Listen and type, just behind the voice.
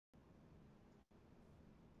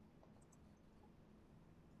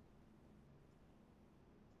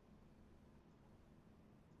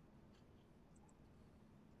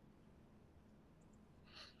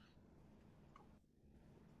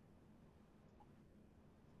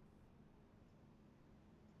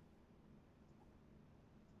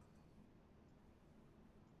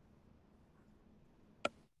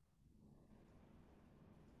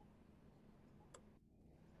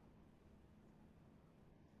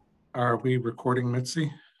Are we recording, Mitzi?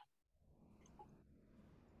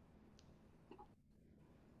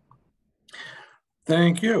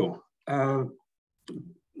 Thank you.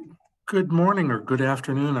 Good morning, or good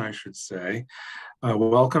afternoon, I should say.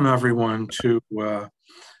 Welcome everyone to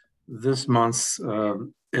this month's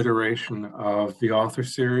iteration of the author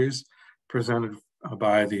series presented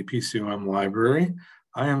by the PCOM Library.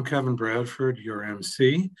 I am Kevin Bradford, your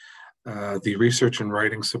MC, the Research and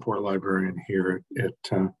Writing Support Librarian here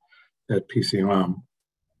at PCOM.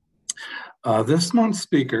 This month's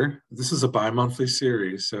speaker, this is a bi-monthly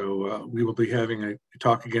series, so we will be having a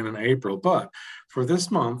talk again in April, but for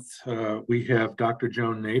this month, we have Dr.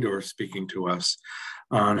 Joan Naidorf speaking to us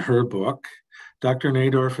on her book. Dr.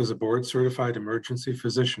 Naidorf is a board-certified emergency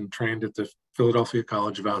physician trained at the Philadelphia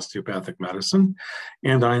College of Osteopathic Medicine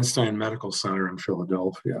and Einstein Medical Center in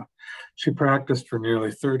Philadelphia. She practiced for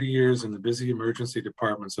nearly 30 years in the busy emergency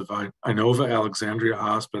departments of Inova Alexandria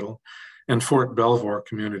Hospital and Fort Belvoir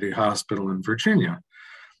Community Hospital in Virginia.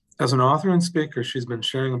 As an author and speaker, she's been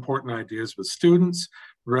sharing important ideas with students,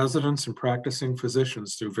 residents, and practicing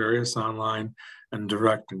physicians through various online and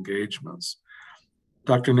direct engagements.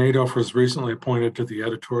 Dr. Naidorf was recently appointed to the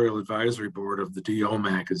editorial advisory board of the DO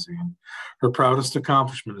magazine. Her proudest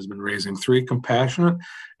accomplishment has been raising 3 compassionate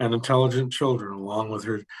and intelligent children along with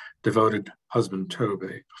her devoted husband,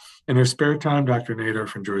 Toby. In her spare time, Dr.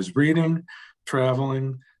 Naidorf enjoys reading,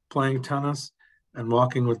 traveling, playing tennis, and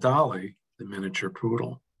walking with Dolly, the miniature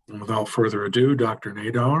poodle. And without further ado, Dr.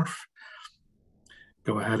 Naidorf,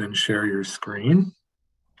 go ahead and share your screen.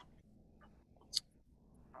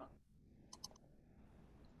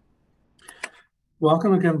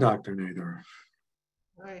 Welcome again, Dr. Naidorf.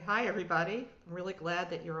 Hi, everybody. I'm really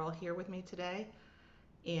glad that you're all here with me today,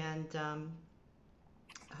 and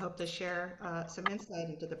I hope to share some insight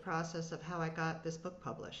into the process of how I got this book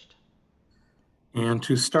published. And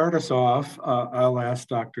to start us off, I'll ask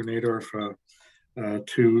Dr. Naidorf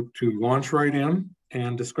to launch right in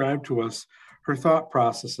and describe to us her thought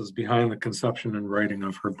processes behind the conception and writing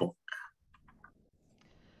of her book.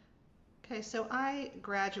 Okay, so I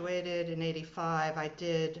graduated in '85. I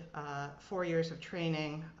did 4 years of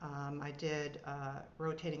training. I did a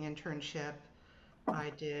rotating internship.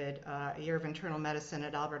 I did a year of internal medicine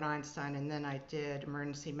at Albert Einstein, and then I did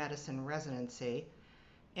emergency medicine residency.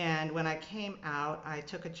 And when I came out, I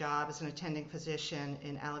took a job as an attending physician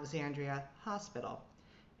in Alexandria Hospital,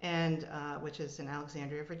 and which is in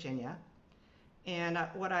Alexandria, Virginia. And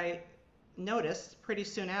what I noticed pretty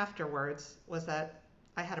soon afterwards was that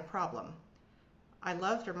I had a problem. I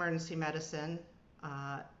loved emergency medicine.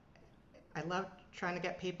 Uh, I loved trying to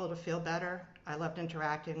get people to feel better. I loved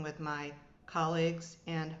interacting with my colleagues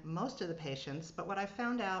and most of the patients. But what I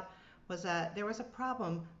found out was that there was a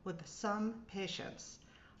problem with some patients.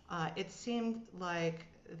 It seemed like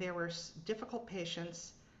there were difficult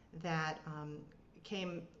patients that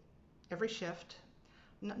came every shift.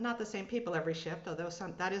 Not the same people every shift, although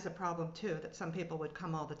that is a problem too, that some people would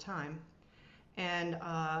come all the time. And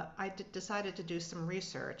I decided to do some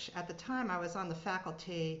research. At the time, I was on the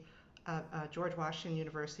faculty of George Washington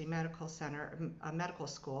University Medical Center, medical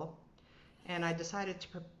school, and I decided to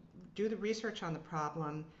do the research on the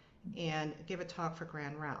problem and give a talk for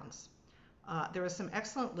grand rounds. There was some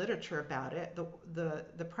excellent literature about it.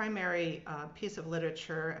 The primary piece of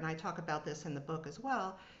literature, and I talk about this in the book as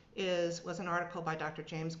well, was an article by Dr.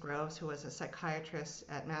 James Groves, who was a psychiatrist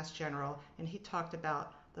at Mass General, and he talked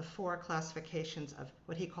about the 4 classifications of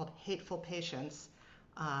what he called hateful patients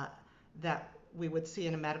that we would see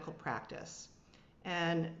in a medical practice.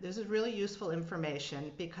 And this is really useful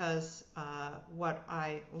information because what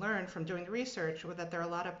I learned from doing the research was that there are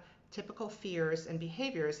a lot of typical fears and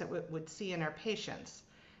behaviors that we would see in our patients.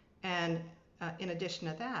 And in addition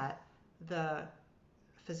to that, the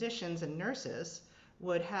physicians and nurses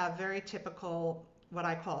would have very typical, what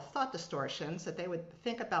I call thought distortions, that they would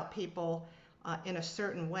think about people in a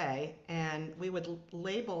certain way, and we would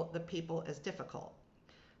label the people as difficult.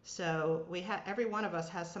 So every one of us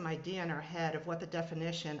has some idea in our head of what the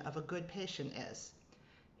definition of a good patient is.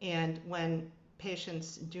 And when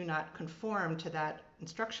patients do not conform to that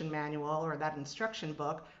instruction manual or that instruction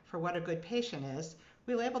book for what a good patient is,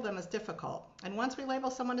 we label them as difficult. And once we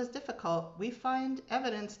label someone as difficult, we find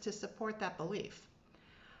evidence to support that belief.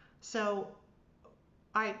 So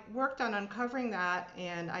I worked on uncovering that,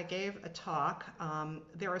 and I gave a talk.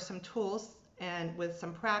 There are some tools and with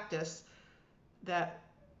some practice that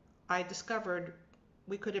I discovered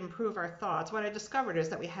we could improve our thoughts. What I discovered is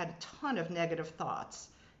that we had a ton of negative thoughts.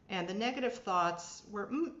 And the negative thoughts were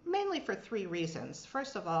mainly for 3 reasons.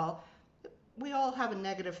 First of all, we all have a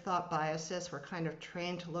negative thought biases. We're kind of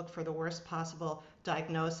trained to look for the worst possible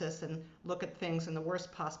diagnosis and look at things in the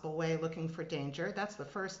worst possible way, looking for danger. That's the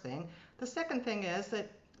first thing. The second thing is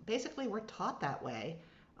that basically we're taught that way.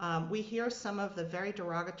 We hear some of the very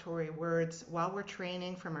derogatory words while we're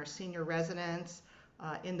training from our senior residents,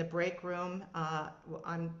 in the break room.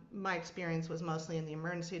 My experience was mostly in the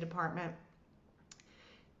emergency department.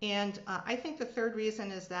 And I think the third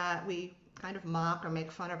reason is that we kind of mock or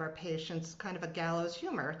make fun of our patients, kind of a gallows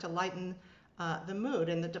humor to lighten the mood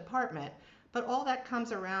in the department. But all that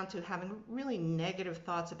comes around to having really negative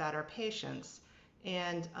thoughts about our patients.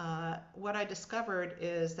 And what I discovered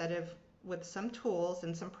is that if with some tools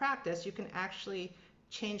and some practice, you can actually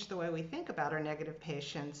change the way we think about our negative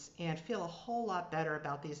patients and feel a whole lot better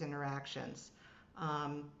about these interactions.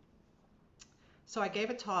 So I gave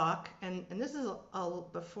a talk, and this is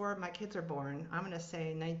before my kids are born. I'm going to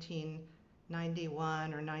say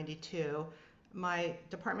 1991 or 92. My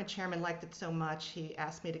department chairman liked it so much, he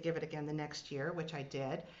asked me to give it again the next year, which I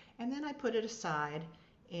did. And then I put it aside,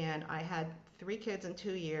 and I had 3 kids in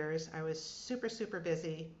 2 years. I was super, super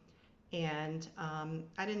busy, and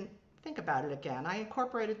I didn't think about it again. I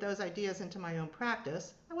incorporated those ideas into my own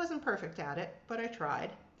practice. I wasn't perfect at it, but I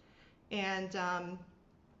tried. And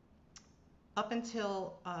up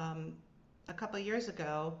until a couple of years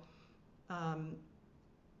ago,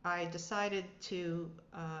 I decided to,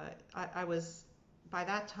 by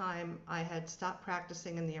that time, I had stopped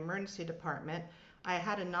practicing in the emergency department. I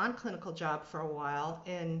had a non-clinical job for a while.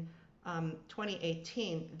 In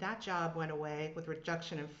 2018, that job went away with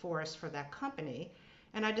reduction in force for that company.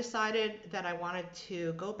 And I decided that I wanted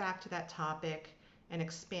to go back to that topic and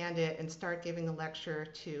expand it and start giving the lecture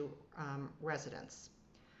to residents.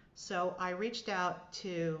 So I reached out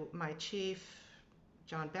to my chief,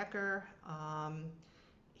 John Becker.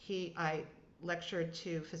 I lectured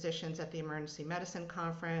to physicians at the Emergency Medicine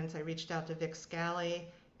Conference. I reached out to Vic Scally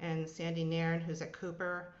and Sandy Nairn, who's at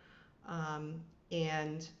Cooper.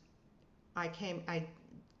 And I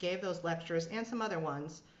gave those lectures and some other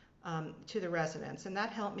ones to the residents. And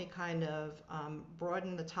that helped me kind of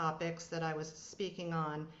broaden the topics that I was speaking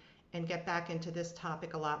on and get back into this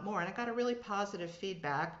topic a lot more. And I got a really positive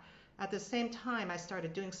feedback. At the same time, I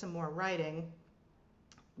started doing some more writing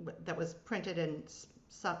that was printed in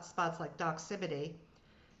spots like Doximity.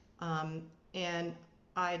 And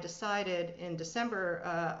I decided in December,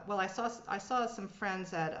 I saw some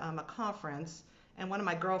friends at a conference, and one of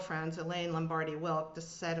my girlfriends, Elaine Lombardi-Wilk,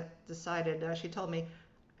 decided, she told me,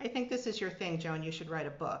 I think this is your thing, Joan, you should write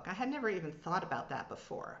a book. I had never even thought about that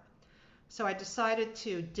before. So I decided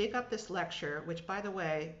to dig up this lecture, which, by the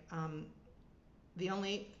way,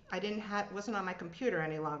 wasn't on my computer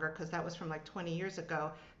any longer because that was from like 20 years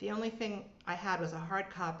ago. The only thing I had was a hard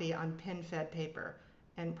copy on pin-fed paper.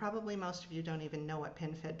 And probably most of you don't even know what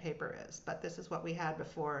pin-fed paper is, but this is what we had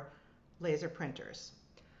before laser printers.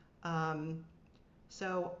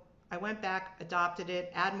 So I went back, adopted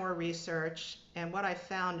it, add more research, and what I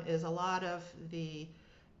found is a lot of the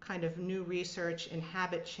kind of new research in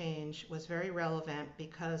habit change was very relevant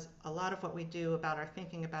because a lot of what we do about our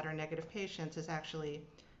thinking about our negative patients is actually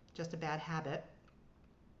just a bad habit.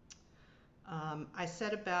 I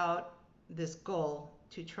set about this goal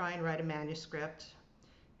to try and write a manuscript,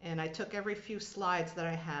 and I took every few slides that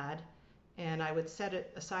I had and I would set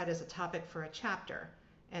it aside as a topic for a chapter,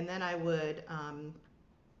 and then I would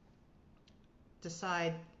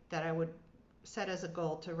decide that I would set as a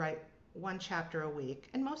goal to write 1 chapter a week,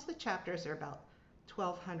 and most of the chapters are about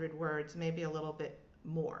 1,200 words, maybe a little bit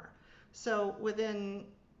more. So within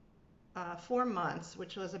 4 months,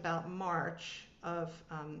 which was about March of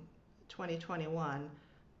 2021,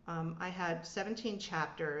 I had 17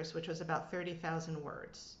 chapters, which was about 30,000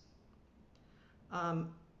 words. Of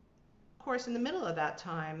course, in the middle of that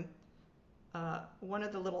time, one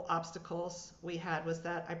of the little obstacles we had was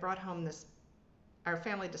that I brought home our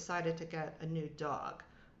family decided to get a new dog.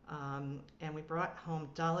 And we brought home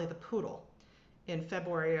Dolly the poodle in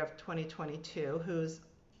February of 2022, who's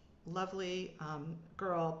a lovely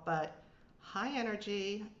girl, but high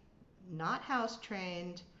energy, not house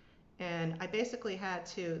trained. And I basically had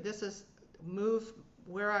to, move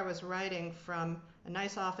where I was writing from a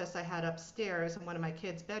nice office I had upstairs in one of my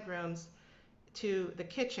kids' bedrooms to the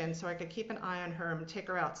kitchen so I could keep an eye on her and take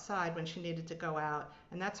her outside when she needed to go out.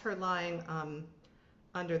 And that's her lying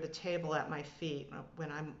under the table at my feet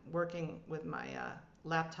when I'm working with my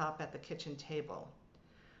laptop at the kitchen table.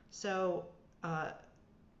 So I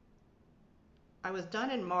was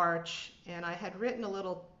done in March, and I had written a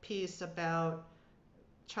little piece about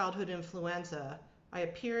childhood influenza. I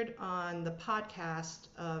appeared on the podcast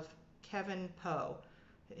of Kevin Poe.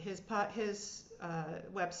 His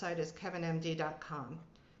website is kevinmd.com,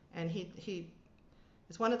 and he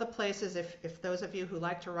is one of the places, if those of you who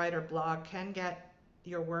like to write or blog can get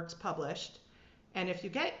your works published. And if you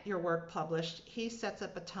get your work published, he sets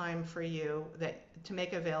up a time for you to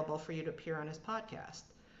make available for you to appear on his podcast.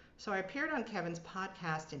 So I appeared on Kevin's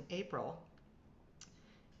podcast in April,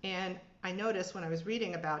 and I noticed when I was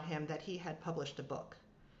reading about him that he had published a book.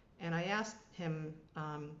 And I asked him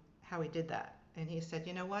how he did that. And he said,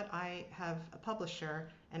 you know what, I have a publisher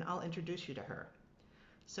and I'll introduce you to her.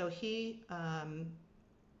 So he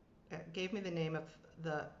gave me the name of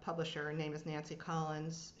the publisher. Her name is Nancy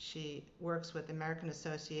Collins. She works with the American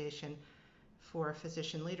Association for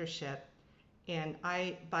Physician Leadership. And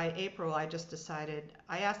by April, I just decided,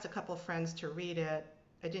 I asked a couple friends to read it.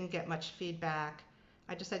 I didn't get much feedback.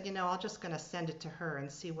 I just said, I'm just going to send it to her and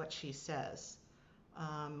see what she says.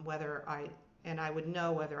 I would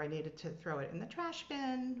know whether I needed to throw it in the trash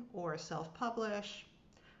bin or self-publish.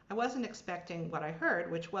 I wasn't expecting what I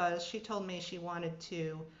heard, which was she told me she wanted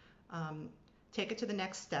to take it to the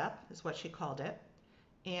next step, is what she called it.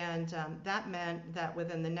 And that meant that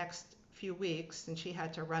within the next few weeks, and she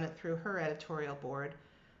had to run it through her editorial board,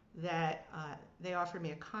 that they offered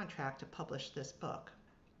me a contract to publish this book.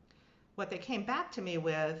 What they came back to me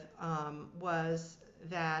with was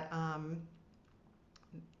that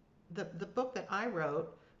the book that I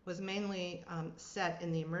wrote was mainly set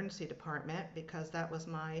in the emergency department because that was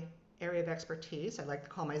my area of expertise. I like to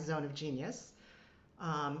call my zone of genius,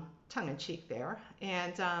 tongue-in-cheek there.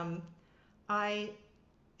 And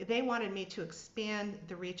they wanted me to expand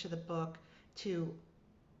the reach of the book to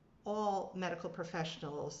all medical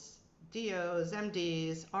professionals, DOs,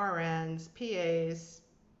 MDs, RNs, PAs,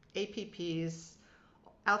 APPs,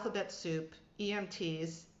 alphabet soup,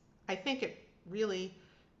 EMTs. I think it really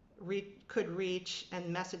could reach, and the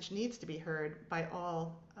message needs to be heard by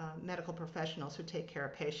all medical professionals who take care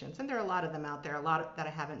of patients. And there are a lot of them out there, a lot that I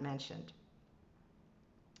haven't mentioned.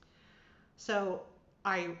 So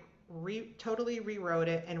I totally rewrote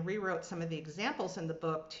it and rewrote some of the examples in the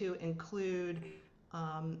book to include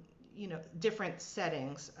different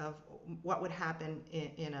settings of what would happen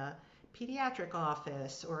in a pediatric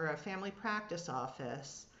office or a family practice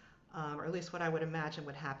office, or at least what I would imagine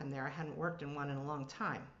would happen there. I hadn't worked in one in a long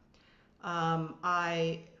time.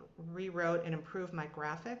 I rewrote and improved my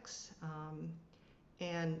graphics.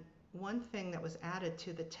 And one thing that was added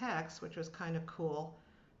to the text, which was kind of cool,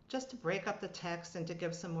 just to break up the text and to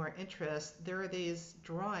give some more interest, there are these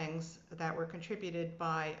drawings that were contributed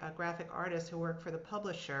by a graphic artist who worked for the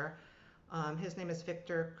publisher. His name is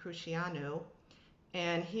Victor Crucianu,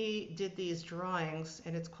 and he did these drawings,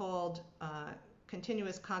 and it's called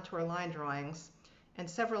continuous contour line drawings. And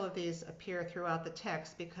several of these appear throughout the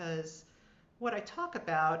text because what I talk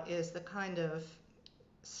about is the kind of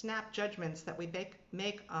snap judgments that we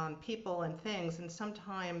make on people and things, and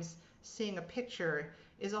sometimes seeing a picture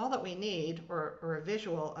is all that we need, or a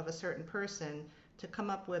visual of a certain person, to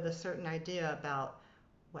come up with a certain idea about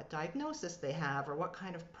what diagnosis they have or what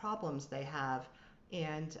kind of problems they have.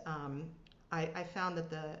 And I found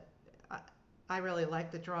that I really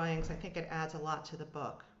like the drawings. I think it adds a lot to the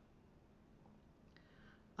book.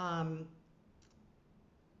 One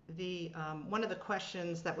of the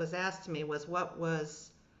questions that was asked to me was what was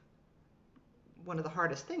one of the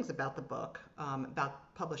hardest things about the book,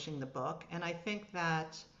 about publishing the book. And I think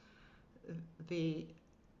that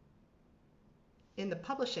in the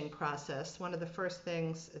publishing process, one of the first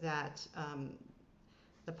things that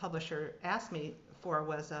the publisher asked me for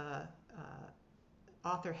was a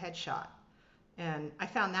author headshot. And I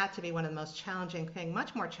found that to be one of the most challenging things,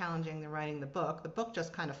 much more challenging than writing the book. The book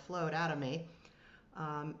just kind of flowed out of me,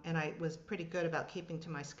 and I was pretty good about keeping to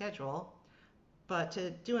my schedule. But to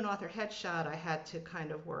do an author headshot, I had to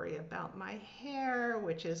kind of worry about my hair,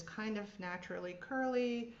 which is kind of naturally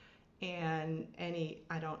curly, and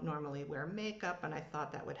I don't normally wear makeup, and I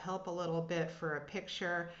thought that would help a little bit for a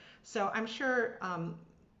picture. So I'm sure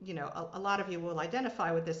a lot of you will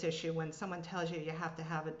identify with this issue when someone tells you you have to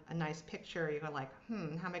have a nice picture. You're like,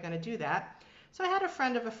 how am I going to do that? So I had a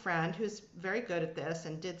friend of a friend who's very good at this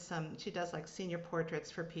and she does like senior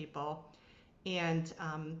portraits for people. And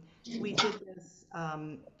we did this,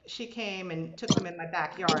 she came and took them in my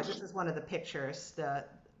backyard. This is one of the pictures,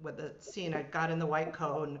 with the scene. I got in the white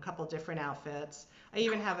coat and a couple different outfits. I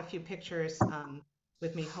even have a few pictures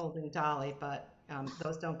with me holding Dolly, but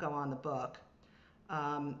those don't go on the book.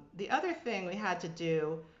 The other thing we had to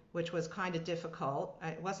do, which was kind of difficult,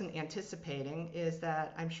 I wasn't anticipating, is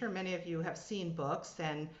that I'm sure many of you have seen books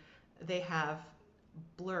and they have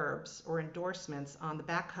blurbs or endorsements on the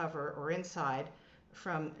back cover or inside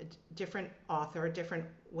from a different author, different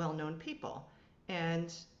well-known people.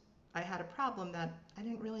 And I had a problem that I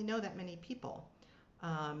didn't really know that many people.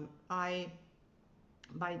 I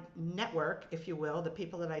My network, if you will, the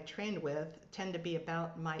people that I trained with tend to be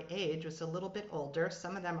about my age, was a little bit older.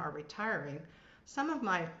 Some of them are retiring. Some of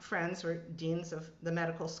my friends were deans of the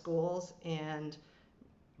medical schools and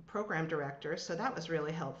program directors, so that was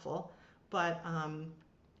really helpful. But I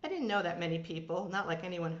didn't know that many people, not like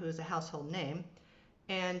anyone who's a household name.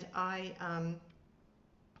 And I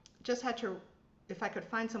just had to, if I could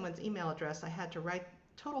find someone's email address, I had to write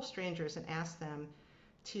total strangers and ask them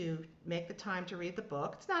to make the time to read the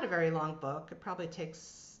book. It's not a very long book. It probably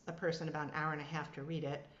takes a person about an hour and a half to read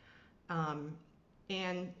it. Um,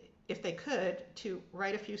 and if they could, to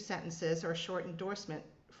write a few sentences or a short endorsement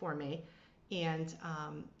for me, and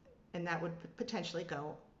and that would potentially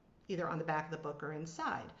go either on the back of the book or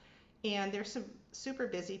inside. And there's some super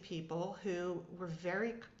busy people who were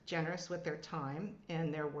very generous with their time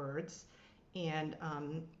and their words, and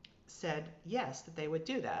said yes, that they would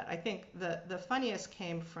do that. I think the funniest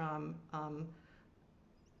came from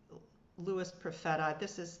Louis Profeta.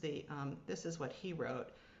 This is what he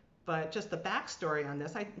wrote. But just the backstory on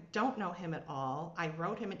this, I don't know him at all. I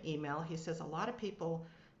wrote him an email. He says a lot of people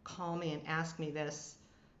call me and ask me this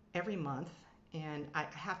every month, and I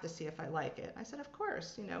have to see if I like it. I said, of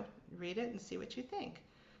course, read it and see what you think.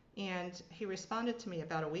 And he responded to me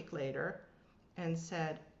about a week later and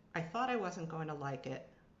said, I thought I wasn't going to like it,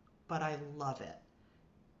 but I love it.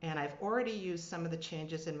 And I've already used some of the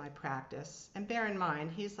changes in my practice. And bear in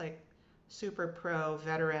mind, he's like super pro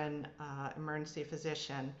veteran emergency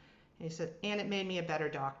physician. And he said, and it made me a better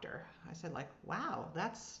doctor. I said, like, wow,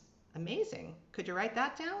 that's amazing. Could you write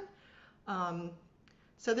that down?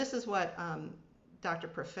 So this is what Dr.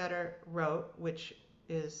 Profeter wrote, which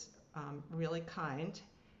is really kind.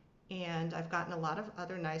 And I've gotten a lot of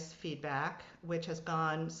other nice feedback, which has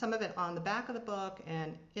gone, some of it on the back of the book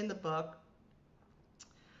and in the book.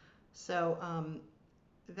 So a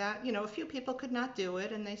few people could not do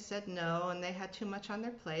it, and they said no, and they had too much on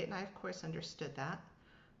their plate, and I, of course, understood that.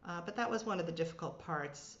 But that was one of the difficult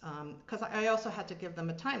parts, because I also had to give them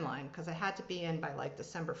a timeline, because I had to be in by like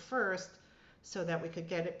December 1st so that we could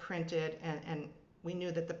get it printed, and we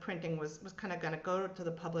knew that the printing was kind of going to go to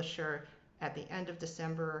the publisher at the end of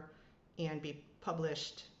December and be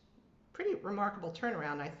published. Pretty remarkable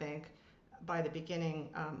turnaround, I think, by the beginning,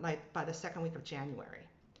 by the second week of January.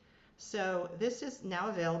 So this is now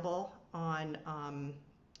available on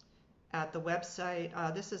at the website.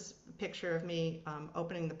 This is a picture of me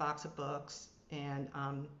opening the box of books, and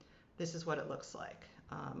this is what it looks like.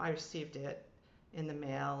 I received it in the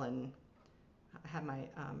mail, and I had my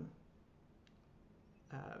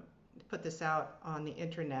put this out on the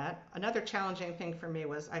internet. Another challenging thing for me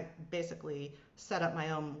was I basically set up my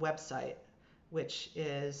own website, which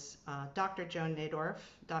is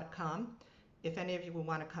drjoannaidorf.com. If any of you would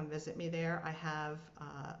want to come visit me there, I have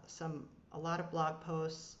a lot of blog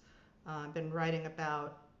posts. I've been writing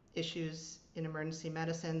about issues in emergency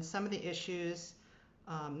medicine. Some of the issues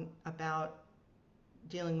about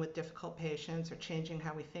dealing with difficult patients or changing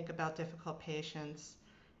how we think about difficult patients.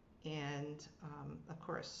 And of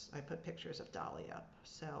course, I put pictures of Dolly up.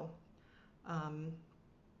 So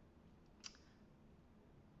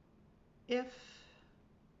if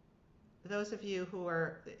those of you who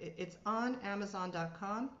are, it's on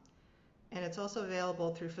Amazon.com, and it's also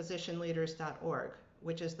available through physicianleaders.org,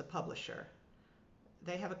 which is the publisher.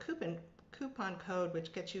 They have a coupon code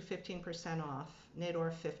which gets you 15% off,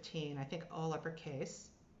 Naidorf 15, I think all uppercase.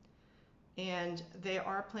 And they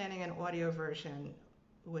are planning an audio version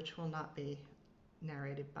which will not be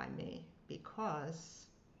narrated by me because,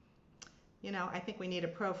 I think we need a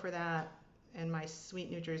pro for that, and my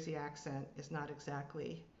sweet New Jersey accent is not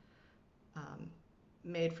exactly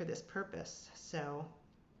made for this purpose. So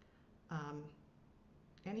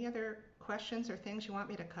any other questions or things you want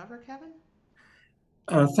me to cover, Kevin?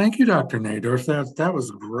 Thank you, Dr. Naidorf. That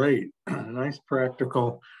was great. Nice,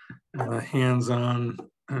 practical, hands-on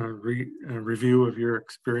review of your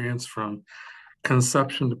experience from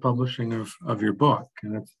conception to publishing of your book,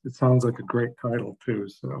 and it sounds like a great title too.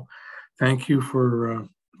 So, thank you for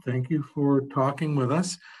talking with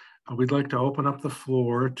us. We'd like to open up the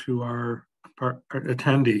floor to our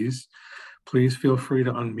attendees. Please feel free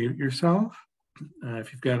to unmute yourself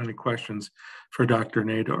if you've got any questions for Dr.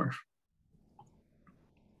 Naidorf.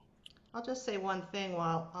 I'll just say one thing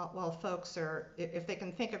while folks are, if they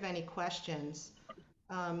can think of any questions.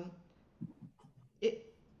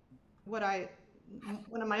 It, what I,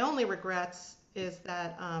 one of my only regrets is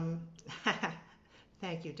that,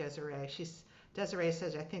 thank you, Desiree. Desiree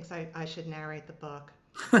says, I think I should narrate the book.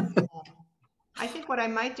 I think what I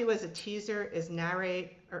might do as a teaser is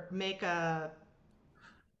narrate or make a,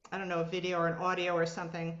 I don't know, a video or an audio or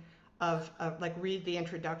something of like read the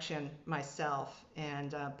introduction myself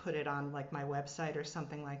and put it on like my website or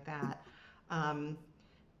something like that. Um,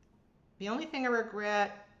 the only thing I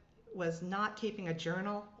regret was not keeping a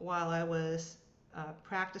journal while I was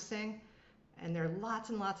practicing. And there are lots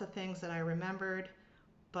and lots of things that I remembered,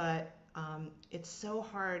 but it's so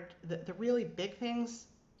hard. The really big things,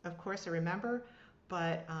 of course, I remember,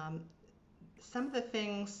 but some of the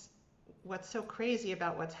things, what's so crazy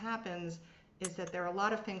about what's happens is that there are a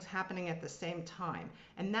lot of things happening at the same time.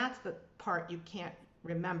 And that's the part you can't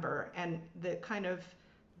remember. And the kind of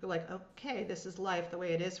like, okay, this is life the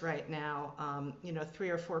way it is right now. You know, 3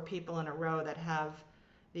 or 4 people in a row that have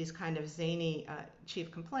these kind of zany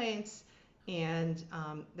chief complaints and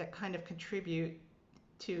that kind of contribute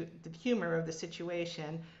to the humor of the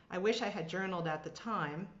situation. I wish I had journaled at the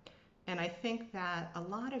time. And I think that a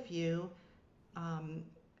lot of you um,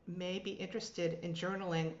 may be interested in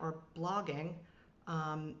journaling or blogging.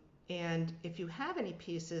 Um, and if you have any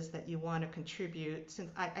pieces that you want to contribute, since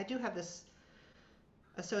I do have this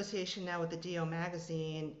association now with the DO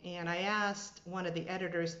magazine, and I asked one of the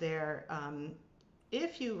editors there,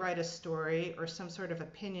 if you write a story or some sort of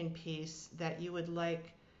opinion piece that you would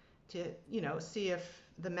like to, you know, see if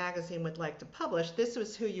the magazine would like to publish, this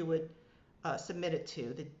was who you would submit it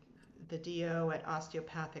to, the DO at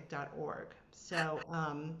osteopathic.org. So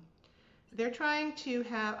they're trying to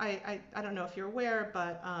have, I don't know if you're aware,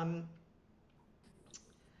 but um,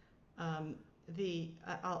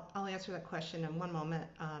 I'll answer that question in one moment.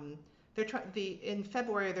 In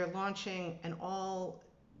February, they're launching an all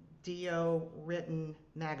DO written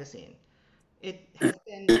magazine. It has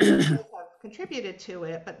been, they have contributed to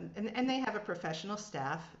it, but and they have a professional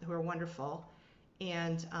staff who are wonderful.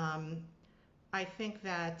 And I think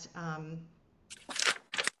that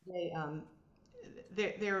they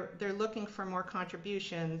they're looking for more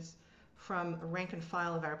contributions from a rank and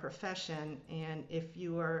file of our profession. And if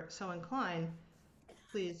you are so inclined,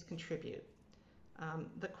 please contribute.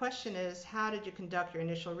 The question is, how did you conduct your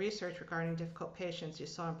initial research regarding difficult patients you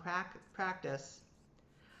saw in practice?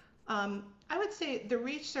 I would say the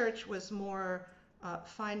research was more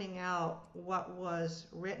finding out what was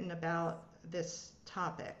written about this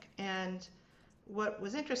topic. And what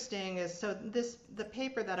was interesting is, so the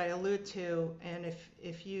paper that I allude to, and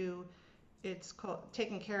if you, it's called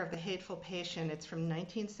Taking Care of the Hateful Patient. It's from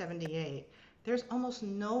 1978. There's almost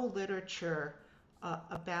no literature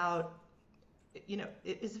about, you know,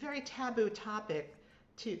 it's a very taboo topic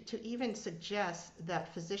to even suggest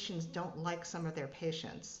that physicians don't like some of their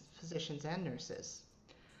patients, physicians and nurses.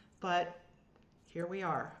 But here we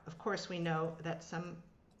are. Of course, we know that some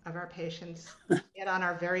of our patients get on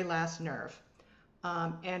our very last nerve.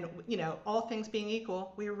 And, you know, all things being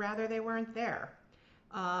equal, we would rather they weren't there.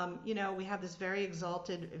 You know, we have this very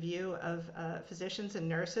exalted view of physicians and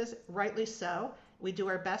nurses, rightly so. We do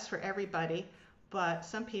our best for everybody, but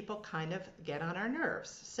some people kind of get on our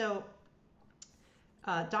nerves. So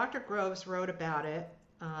Dr. Groves wrote about it.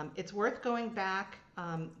 It's worth going back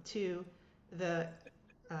to the,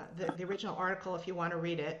 the original article if you want to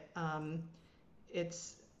read it.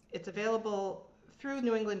 It's it's available through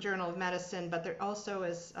New England Journal of Medicine, but there also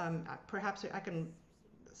is, perhaps I can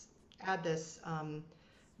add this,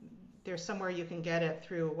 there's somewhere you can get it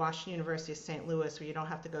through Washington University of St. Louis where you don't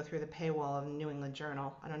have to go through the paywall of the New England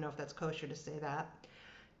Journal. I don't know if that's kosher to say that.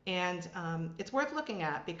 And it's worth looking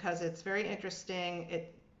at because it's very interesting.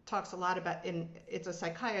 It talks a lot about, it's a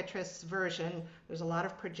psychiatrist's version. There's a lot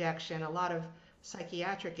of projection, a lot of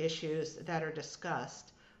psychiatric issues that are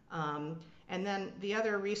discussed. And then the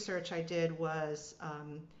other research I did was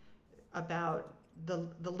about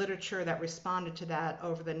the literature that responded to that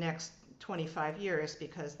over the next 25 years,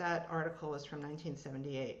 because that article is from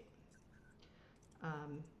 1978.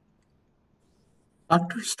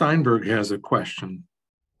 Dr. Steinberg has a question.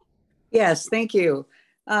 Yes, thank you.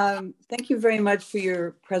 Thank you very much for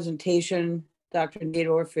your presentation, Dr.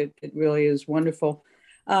 Naidorf. It really is wonderful.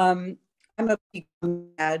 I'm a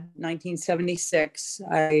PCOM grad, 1976.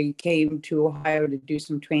 I came to Ohio to do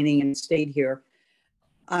some training and stayed here.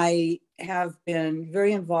 I have been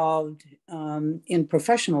very involved in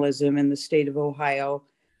professionalism in the state of Ohio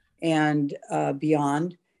and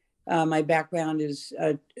beyond. My background is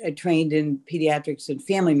I trained in pediatrics and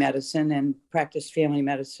family medicine and practiced family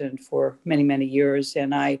medicine for many, many years.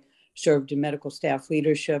 And I served in medical staff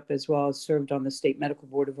leadership as well as served on the State Medical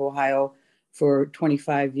Board of Ohio for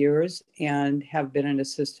 25 years and have been an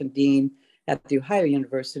assistant dean at the Ohio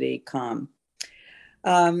University COM.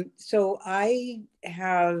 So I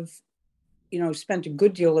have spent a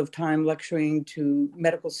good deal of time lecturing to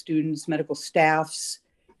medical students, medical staffs,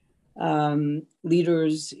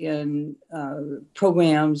 leaders in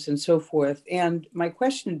programs and so forth. And my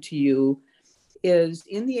question to you is,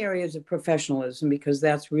 in the areas of professionalism, because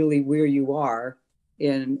that's really where you are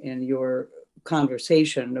in your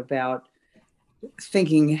conversation about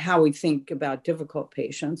thinking how we think about difficult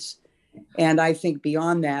patients. And I think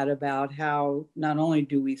beyond that about how not only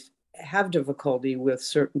do we have difficulty with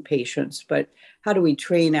certain patients, but how do we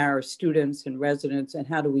train our students and residents, and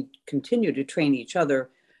how do we continue to train each other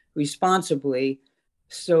responsibly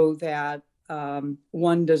so that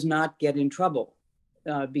one does not get in trouble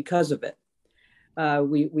because of it.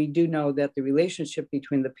 We do know that the relationship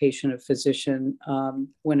between the patient and physician,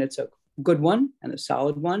 when it's a good one and a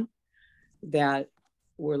solid one, that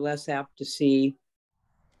we're less apt to see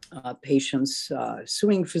patients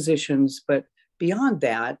suing physicians. But beyond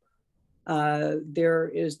that, there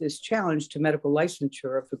is this challenge to medical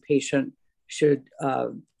licensure if a patient should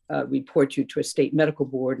report you to a state medical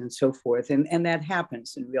board and so forth. And that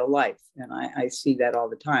happens in real life. And I see that all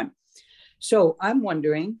the time. So I'm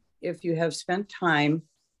wondering if you have spent time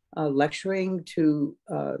lecturing to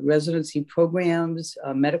residency programs,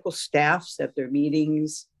 medical staffs at their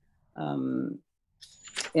meetings,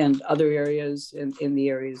 and other areas in the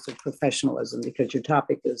areas of professionalism, because your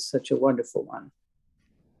topic is such a wonderful one.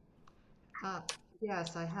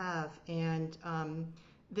 Yes, I have. And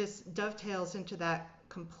this dovetails into that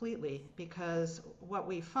completely, because what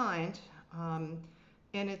we find,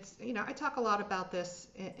 and it's, I talk a lot about this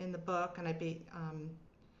in the book, and I'd be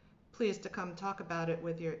pleased to come talk about it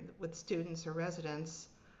with students or residents,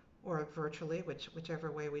 or virtually,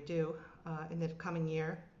 whichever way we do in the coming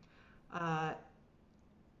year.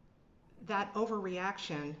 That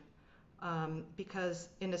overreaction, because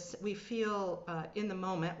we feel in the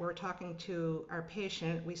moment we're talking to our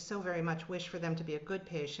patient, we so very much wish for them to be a good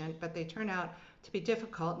patient, but they turn out to be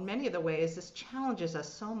difficult. In many of the ways, this challenges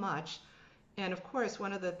us so much. And of course,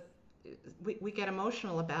 we get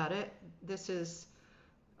emotional about it. This is,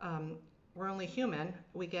 we're only human.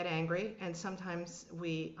 We get angry, and sometimes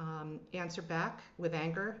we answer back with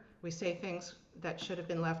anger. We say things that should have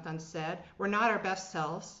been left unsaid. We're not our best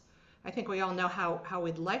selves. I think we all know how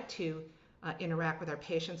we'd like to interact with our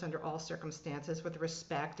patients under all circumstances with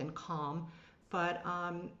respect and calm. But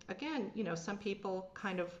again, some people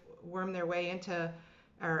kind of worm their way into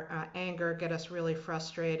our anger, get us really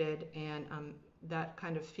frustrated, and that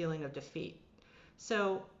kind of feeling of defeat.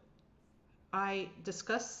 So I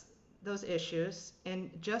discuss those issues, and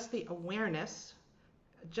just the awareness,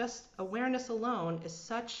 alone is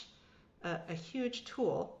such a huge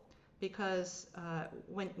tool, because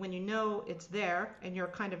when you know it's there and you're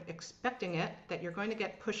kind of expecting it, that you're going to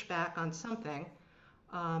get pushback on something,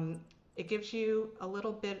 it gives you a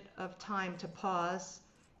little bit of time to pause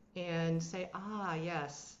and say,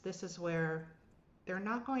 yes, this is where they're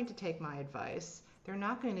not going to take my advice. They're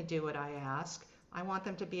not going to do what I ask. I want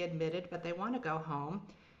them to be admitted, but they want to go home.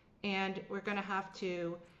 And we're going to have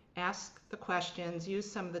to ask the questions,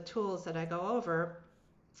 use some of the tools that I go over,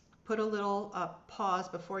 put a little pause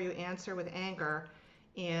before you answer with anger,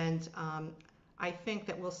 and I think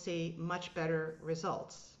that we'll see much better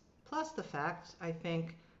results. Plus the fact, I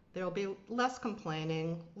think there'll be less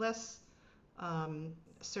complaining, less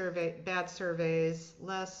bad surveys,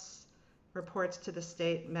 less reports to the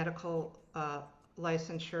state medical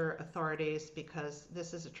licensure authorities, because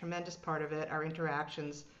this is a tremendous part of it, our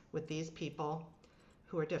interactions with these people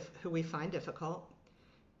who we find difficult.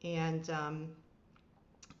 And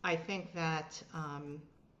I think that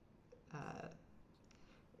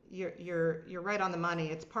you're right on the money.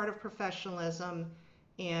 It's part of professionalism,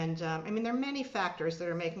 and I mean, there are many factors that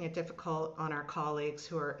are making it difficult on our colleagues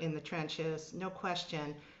who are in the trenches, no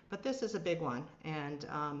question. But this is a big one, and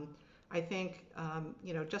I think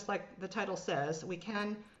just like the title says,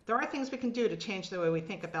 there are things we can do to change the way we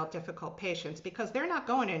think about difficult patients, because they're not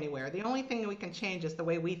going anywhere. The only thing that we can change is the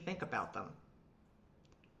way we think about them.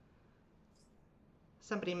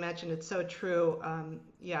 Somebody mentioned it's so true.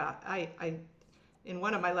 Yeah, I in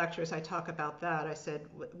one of my lectures I talk about that. I said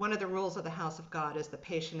one of the rules of the house of God is the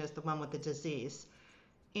patient is the one with the disease,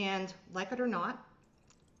 and like it or not,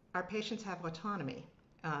 our patients have autonomy.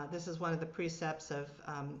 This is one of the precepts of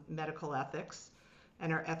medical ethics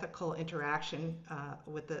and our ethical interaction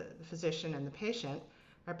with the physician and the patient.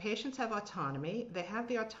 Our patients have autonomy. They have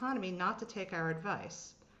the autonomy not to take our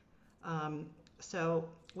advice. So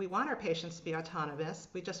we want our patients to be autonomous.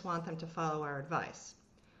 We just want them to follow our advice.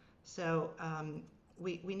 So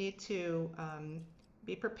we need to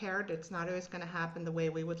be prepared. It's not always going to happen the way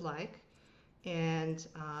we would like. And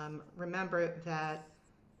remember that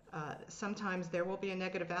sometimes there will be a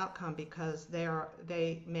negative outcome because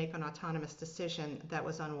they make an autonomous decision that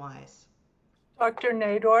was unwise. Dr.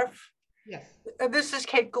 Naidorf, Yes. this is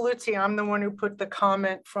Kate Galuzzi. I'm the one who put the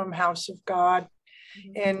comment from House of God.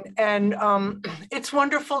 And it's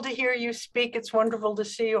wonderful to hear you speak. It's wonderful to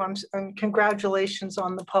see you. And congratulations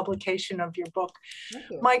on the publication of your book. Thank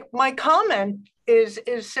you. My comment is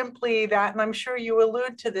simply that, and I'm sure you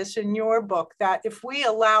allude to this in your book, that if we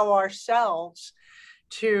allow ourselves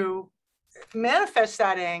to manifest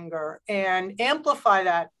that anger and amplify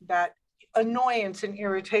that annoyance and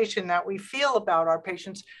irritation that we feel about our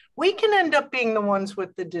patients, we can end up being the ones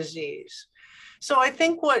with the disease. So I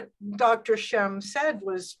think what Dr. Shem said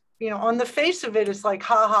was, on the face of it, it's like,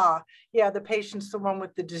 haha, yeah, the patient's the one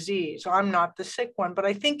with the disease. I'm not the sick one. But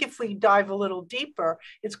I think if we dive a little deeper,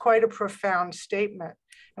 it's quite a profound statement.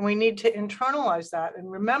 And we need to internalize that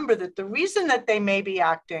and remember that the reason that they may be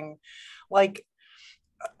acting like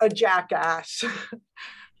a jackass,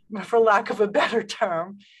 for lack of a better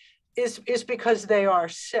term, is because they are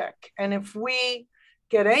sick. And if we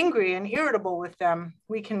get angry and irritable with them,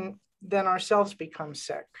 we can then ourselves become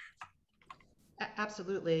sick.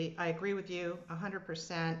 Absolutely. I agree with you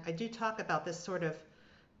 100%. I do talk about this sort of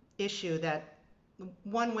issue that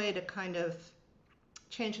one way to kind of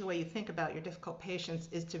change the way you think about your difficult patients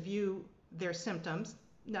is to view their symptoms.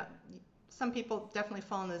 Now, some people definitely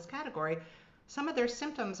fall in this category. Some of their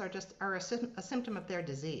symptoms are a symptom of their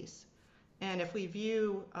disease. And if we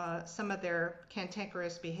view some of their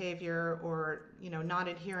cantankerous behavior or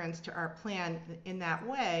non-adherence to our plan in that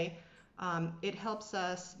way, it helps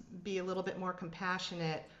us be a little bit more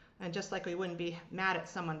compassionate. And just like we wouldn't be mad at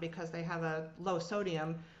someone because they have a low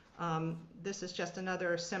sodium, this is just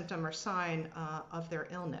another symptom or sign of their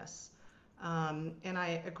illness. And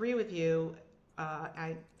I agree with you.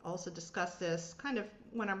 I also discuss this kind of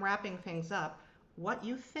when I'm wrapping things up. What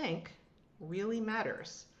you think really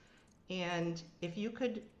matters. And if you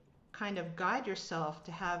could kind of guide yourself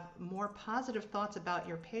to have more positive thoughts about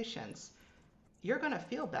your patients, you're going to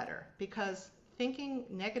feel better, because thinking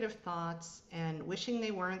negative thoughts and wishing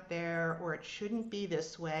they weren't there or it shouldn't be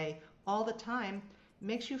this way all the time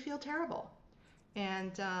makes you feel terrible.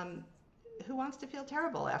 And who wants to feel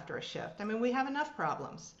terrible after a shift? I mean, we have enough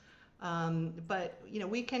problems. But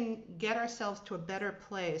we can get ourselves to a better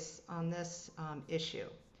place on this issue.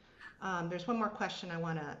 There's one more question I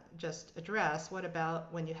want to just address. What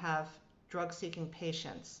about when you have drug-seeking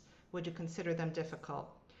patients? Would you consider them difficult?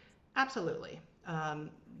 Absolutely.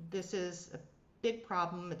 This is a big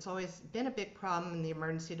problem. It's always been a big problem in the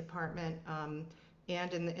emergency department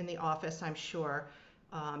and in the office, I'm sure.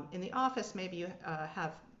 In the office, maybe you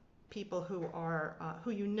have people who are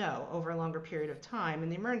who over a longer period of time. In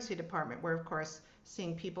the emergency department, we're of course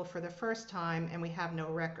seeing people for the first time and we have no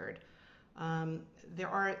record. There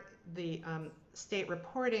are the state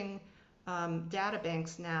reporting data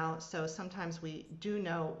banks now, so sometimes we do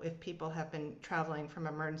know if people have been traveling from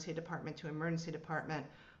emergency department to emergency department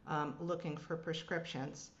looking for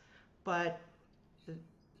prescriptions. But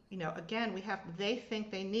again, they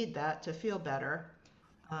think they need that to feel better.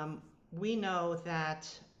 We know that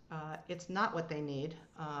it's not what they need.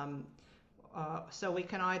 So we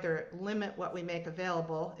can either limit what we make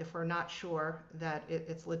available if we're not sure that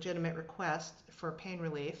it's legitimate request for pain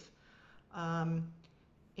relief.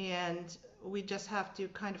 And we just have to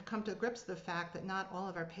kind of come to grips with the fact that not all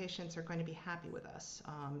of our patients are going to be happy with us.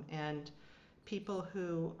 And people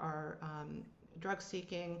who are drug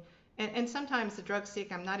seeking, and sometimes the drug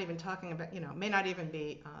seek, I'm not even talking about, may not even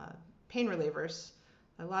be pain relievers.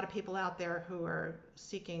 A lot of people out there who are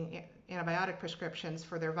seeking antibiotic prescriptions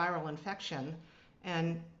for their viral infection.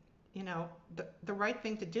 And, the right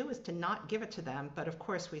thing to do is to not give it to them. But of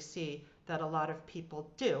course, we see that a lot of people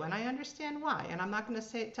do. And I understand why. And I'm not going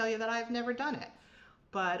to tell you that I've never done it.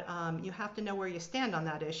 But you have to know where you stand on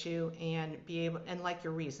that issue and be able and like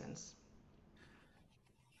your reasons.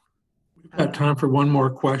 We've got time for one more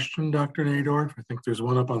question, Dr. Naidorf. I think there's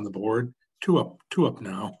one up on the board. Two up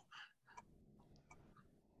now.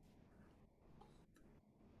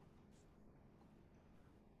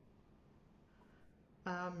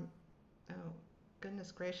 Oh,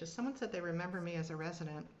 goodness gracious. Someone said they remember me as a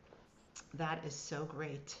resident. That is so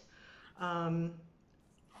great. What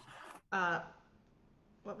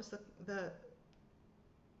was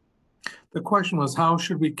the question was, how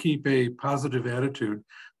should we keep a positive attitude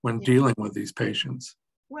when dealing with these patients?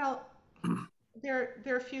 Well, there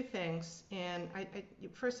are a few things. And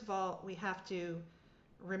first of all, we have to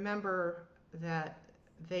remember that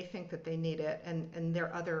they think that they need it, and there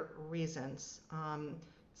are other reasons.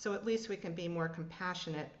 So at least we can be more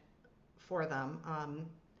compassionate for them.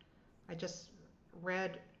 I just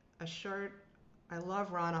read a short, I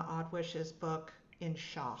love Rana Otwish's book, In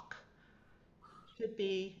Shock. Should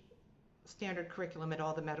be standard curriculum at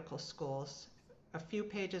all the medical schools. A few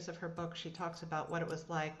pages of her book, she talks about what it was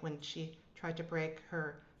like when she tried to break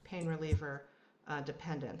her pain reliever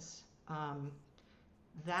dependence.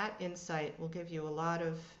 That insight will give you a lot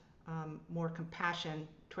of more compassion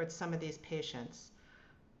towards some of these patients.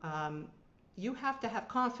 You have to have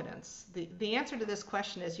confidence. The answer to this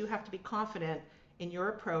question is you have to be confident in your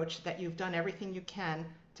approach, that you've done everything you can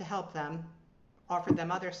to help them, offer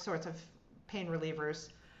them other sorts of pain relievers,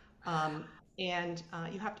 and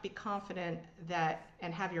you have to be confident that,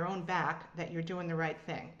 and have your own back, that you're doing the right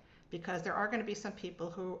thing. Because there are going to be some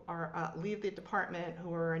people who are leave the department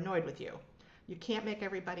who are annoyed with you. You can't make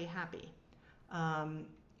everybody happy. I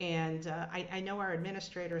know our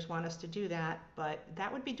administrators want us to do that, but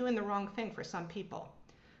that would be doing the wrong thing for some people.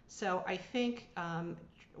 So I think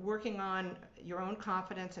working on your own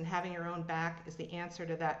confidence and having your own back is the answer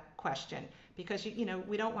to that question. Because you know,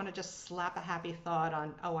 we don't want to just slap a happy thought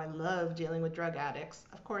on, oh, I love dealing with drug addicts.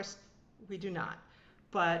 Of course, we do not.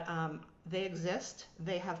 But they exist.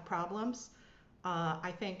 They have problems.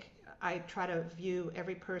 I think I try to view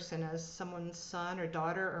every person as someone's son or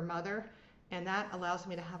daughter or mother, and that allows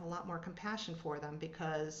me to have a lot more compassion for them,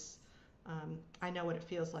 because I know what it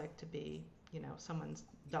feels like to be, you know, someone's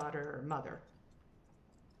daughter or mother.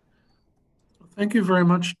 Thank you very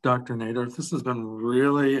much, Dr. Naidorf. This has been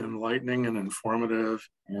really enlightening and informative,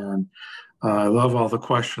 and I love all the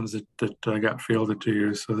questions that got fielded to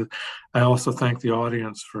you. So I also thank the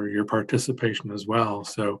audience for your participation as well.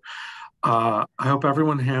 So I hope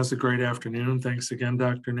everyone has a great afternoon. Thanks again,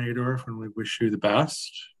 Dr. Naidorf, and we wish you the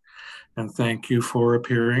best. And thank you for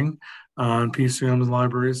appearing on PCOM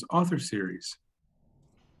Library's author series.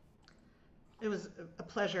 It was a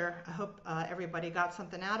pleasure. I hope everybody got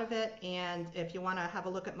something out of it. And if you want to have a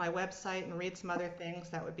look at my website and read some other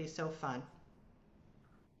things, that would be so fun.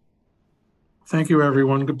 Thank you,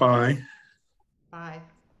 everyone. Goodbye. Bye.